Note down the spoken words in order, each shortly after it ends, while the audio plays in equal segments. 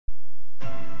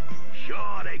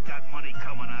Sure, they got money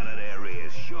coming out of their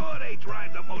ears. Sure, they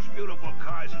drive the most beautiful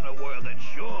cars in the world. And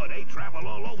sure, they travel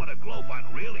all over the globe on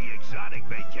really exotic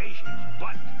vacations.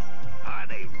 But are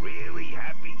they really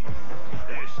happy?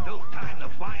 There's still time to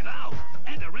find out.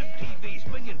 Enter MTV's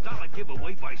 $1 million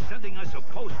giveaway by sending us a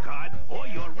postcard or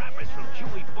your wrappers from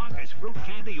Chewy Bonkers Fruit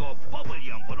Candy or Bubble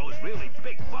Yum for those really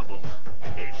big bubbles.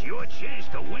 It's your chance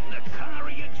to win the car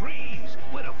of your dreams.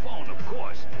 With a phone, of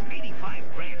course. 85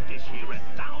 grand this year and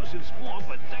thousands more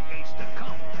for decades to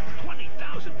come.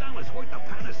 $20,000 worth of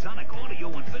Panasonic audio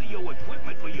and video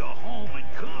equipment for your home and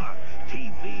car.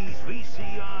 TVs,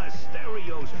 VCRs,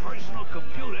 stereos, personal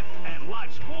computer, and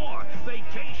lots more.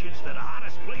 Vacations to the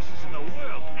hottest places in the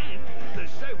world and the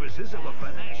services of a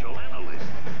financial analyst.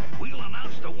 We'll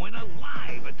announce the winner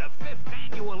live at the 5th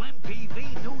annual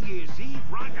MTV New Year's Eve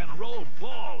Rock and Roll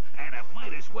Ball, and it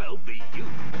might as well be you.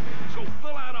 So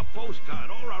fill out a postcard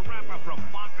or a wrapper from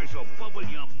Bonkers or Bubble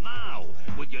Yum now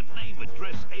with your name,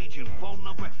 address, age, and phone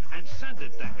number, and send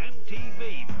it to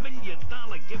MTV $1 million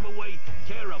giveaway,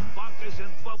 care of Bonkers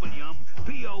and Bubble Yum,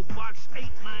 P.O. Box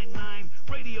 899,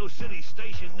 Radio City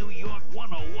Station, New York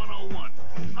 10101.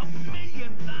 $1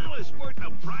 million worth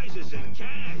of prizes in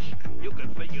cash. You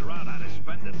can figure out how to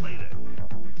spend it later.